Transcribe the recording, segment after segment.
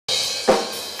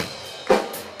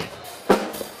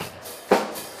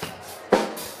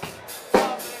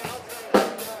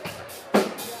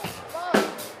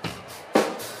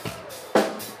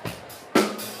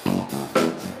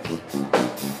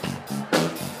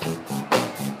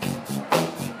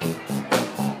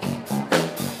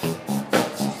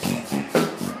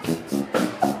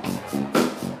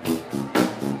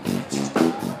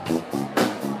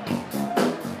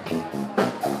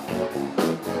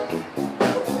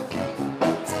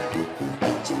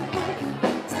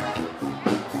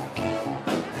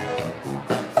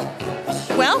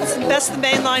Well, it's the Best of the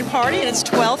Mainline Party in its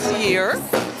 12th year,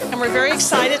 and we're very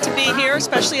excited to be here,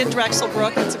 especially in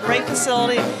Drexelbrook. It's a great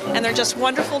facility, and they're just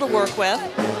wonderful to work with.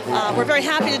 We're very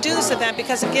happy to do this event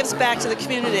because it gives back to the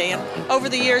community, and over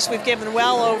the years we've given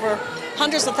well over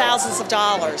hundreds of thousands of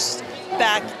dollars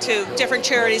back to different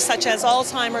charities such as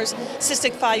Alzheimer's,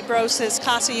 cystic fibrosis,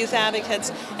 CASA Youth Advocates,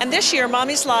 and this year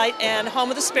Mommy's Light and Home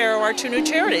of the Sparrow are two new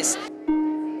charities.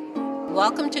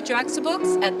 Welcome to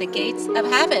Drexelbrook at the gates of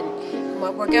heaven.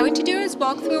 What we're going to do is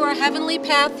walk through our heavenly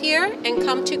path here and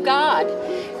come to God,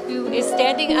 who is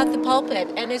standing at the pulpit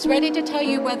and is ready to tell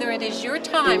you whether it is your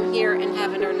time here in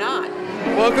heaven or not.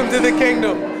 Welcome to the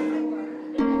kingdom.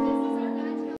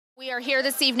 We are here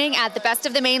this evening at the Best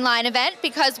of the Mainline event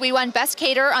because we won Best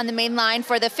Caterer on the Main Line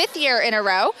for the 5th year in a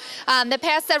row. The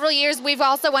past several years, we've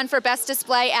also won for Best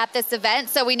Display at this event,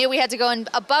 so we knew we had to go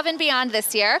above and beyond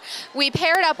this year. We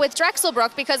paired up with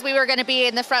Drexelbrook because we were going to be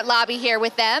in the front lobby here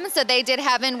with them, so they did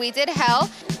heaven, we did hell.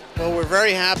 Well, we're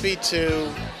very happy to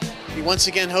be once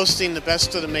again hosting the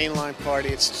Best of the Mainline Party.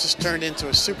 It's just turned into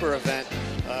a super event.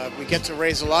 We get to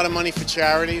raise a lot of money for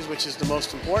charities, which is the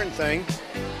most important thing.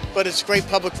 But it's great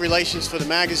public relations for the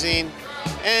magazine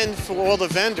and for all the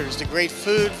vendors, the great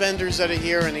food vendors that are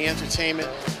here and the entertainment.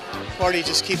 The party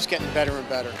just keeps getting better and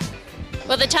better.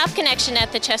 Well, the Top Connection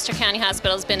at the Chester County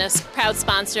Hospital has been a proud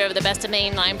sponsor of the Best of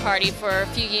Mainline Party for a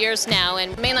few years now,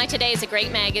 and Mainline Today is a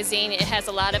great magazine. It has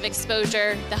a lot of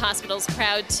exposure. The hospital's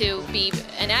proud to be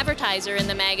an advertiser in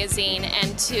the magazine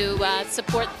and to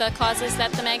support the causes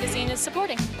that the magazine is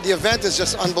supporting. The event is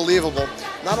just unbelievable.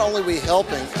 Not only are we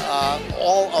helping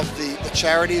all of the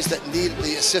charities that need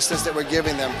the assistance that we're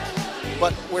giving them,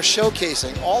 but we're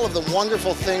showcasing all of the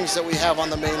wonderful things that we have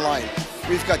on the main line.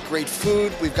 We've got great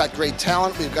food, we've got great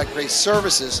talent, we've got great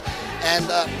services, and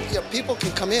people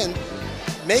can come in,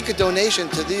 make a donation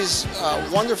to these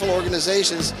wonderful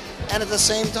organizations, and at the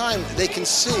same time they can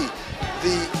see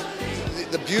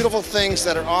the beautiful things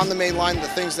that are on the main line, the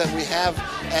things that we have,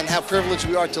 and how privileged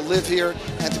we are to live here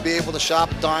and to be able to shop,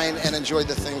 dine, and enjoy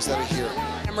the things that are here.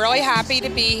 I'm really happy to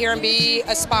be here and be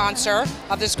a sponsor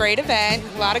of this great event.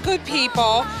 A lot of good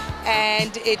people,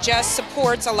 and it just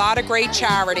supports a lot of great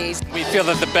charities. We feel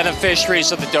that the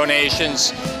beneficiaries of the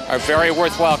donations are very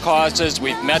worthwhile causes.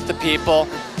 We've met the people,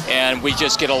 and we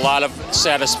just get a lot of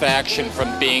satisfaction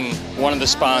from being one of the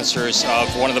sponsors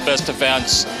of one of the best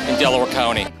events in Delaware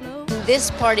County.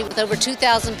 This party with over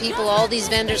 2,000 people, all these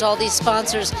vendors, all these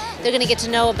sponsors, they're going to get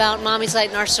to know about Mommy's Light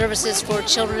and our services for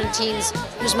children and teens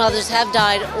whose mothers have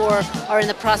died or are in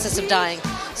the process of dying.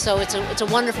 So it's a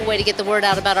wonderful way to get the word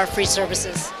out about our free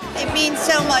services. It means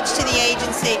so much to the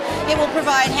agency. It will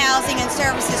provide housing and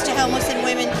services to homeless and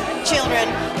women, children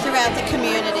throughout the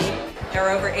community. There are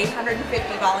over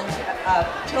 850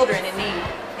 children in need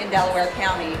in Delaware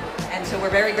County, and so we're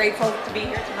very grateful to be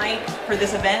here tonight for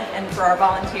this event and for our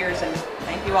volunteers, and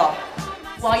thank you all.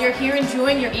 While you're here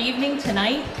enjoying your evening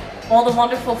tonight, all the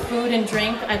wonderful food and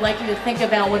drink, I'd like you to think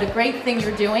about what a great thing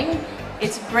you're doing.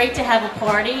 It's great to have a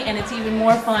party, and it's even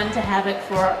more fun to have it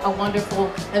for a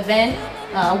wonderful event,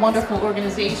 a wonderful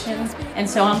organization, and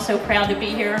so I'm so proud to be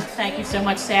here. Thank you so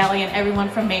much, Sally, and everyone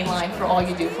from Mainline for all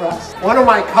you do for us. One of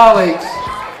my colleagues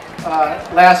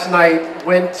last night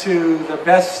went to the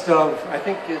Best of, I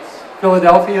think it's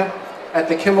Philadelphia, at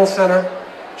the Kimmel Center.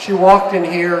 She walked in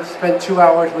here, spent 2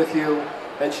 hours with you,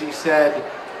 and she said,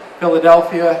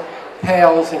 Philadelphia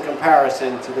pales in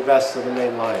comparison to the Best of the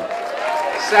Main Line.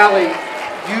 Sally,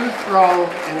 you throw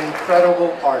an incredible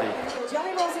party.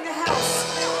 Jelly rolls in the house.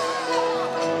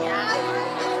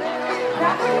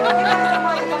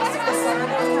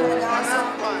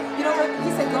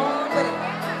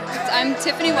 I'm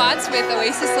Tiffany Watts with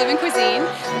Oasis Living Cuisine,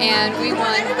 and we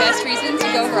won Best Reason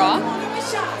to Go Raw.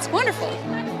 It's wonderful.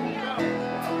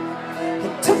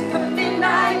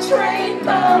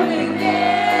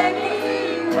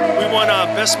 We won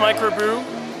Best Microbrew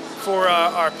for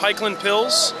our Pikeland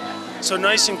Pills. So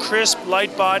nice and crisp,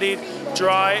 light-bodied,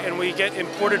 dry, and we get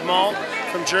imported malt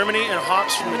from Germany and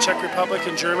hops from the Czech Republic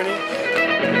and Germany.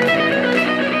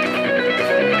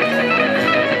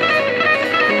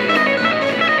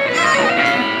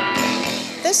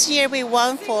 This year we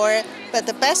won for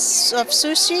the best of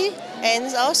sushi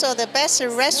and also the best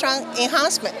restaurant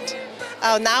enhancement.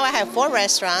 Now I have 4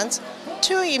 restaurants,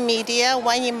 2 in Media,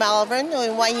 1 in Malvern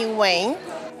and 1 in Wayne.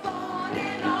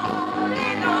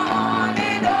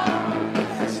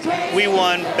 We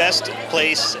won Best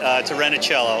Place to Rent a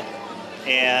Cello,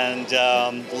 and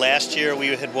last year we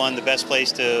had won the Best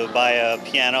Place to buy a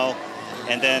piano,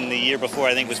 and then the year before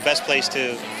I think was Best Place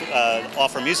to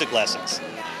offer music lessons.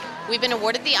 We've been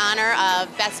awarded the honor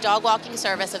of Best Dog Walking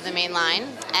Service of the Main Line,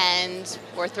 and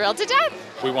we're thrilled to death.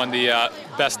 We won the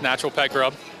best natural pet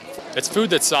grub. It's food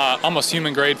that's almost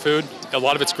human grade food. A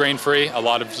lot of it's grain free, a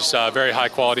lot of just very high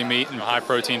quality meat and high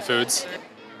protein foods.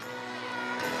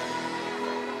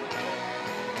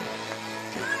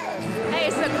 Hey,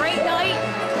 it's a great night,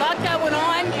 a lot going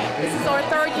on. This is our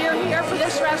 3rd year here for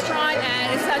this restaurant,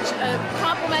 and it's such a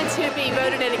compliment to be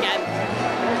voted in again.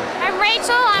 I'm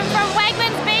Rachel, I'm from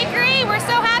Wegmans Bakery. We're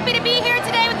so happy to be here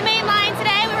today with the Main Line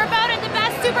today. We were voted the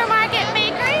best supermarket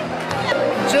bakery.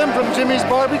 Jim from Jimmy's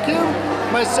Barbecue.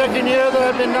 My 2nd year that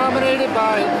I've been nominated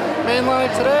by Main Line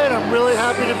today, and I'm really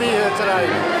happy to be here tonight.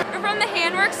 We're from the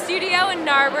Handwork Studio in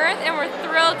Narberth, and we're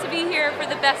thrilled to be here for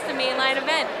the Best of Main Line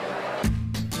event.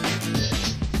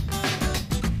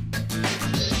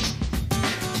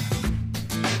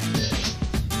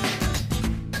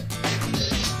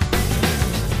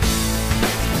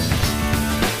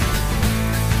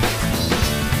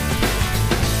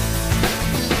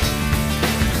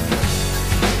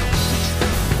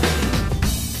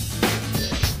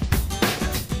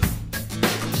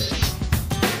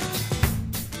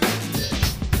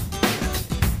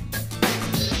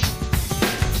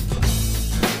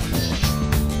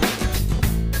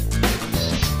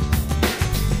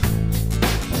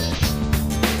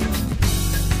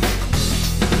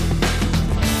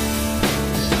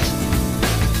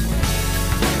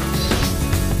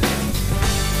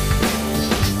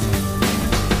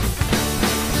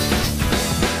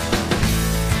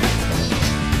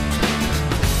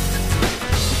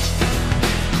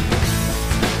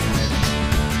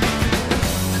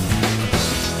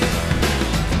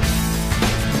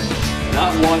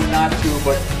 Not 1, not 2,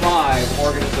 but 5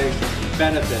 organizations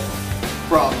benefit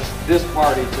from this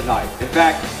party tonight. In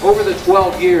fact, over the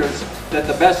 12 years that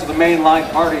the Best of the Main Line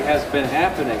party has been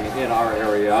happening in our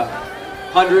area,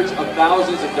 hundreds of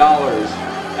thousands of dollars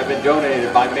have been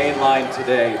donated by Main Line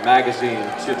Today magazine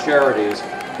to charities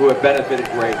who have benefited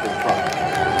greatly from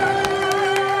it.